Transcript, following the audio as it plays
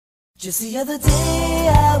Just the other day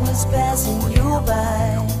I was passing you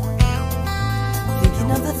by, thinking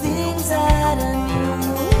of the things that I knew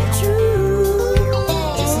were true.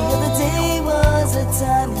 Just the other day was a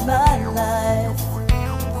time in my life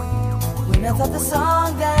when I thought the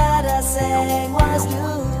song that I sang was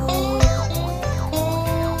you.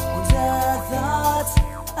 And I thought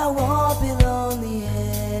I won't be lonely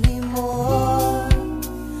anymore.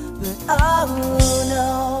 But oh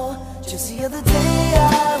no, just the other day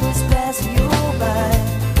I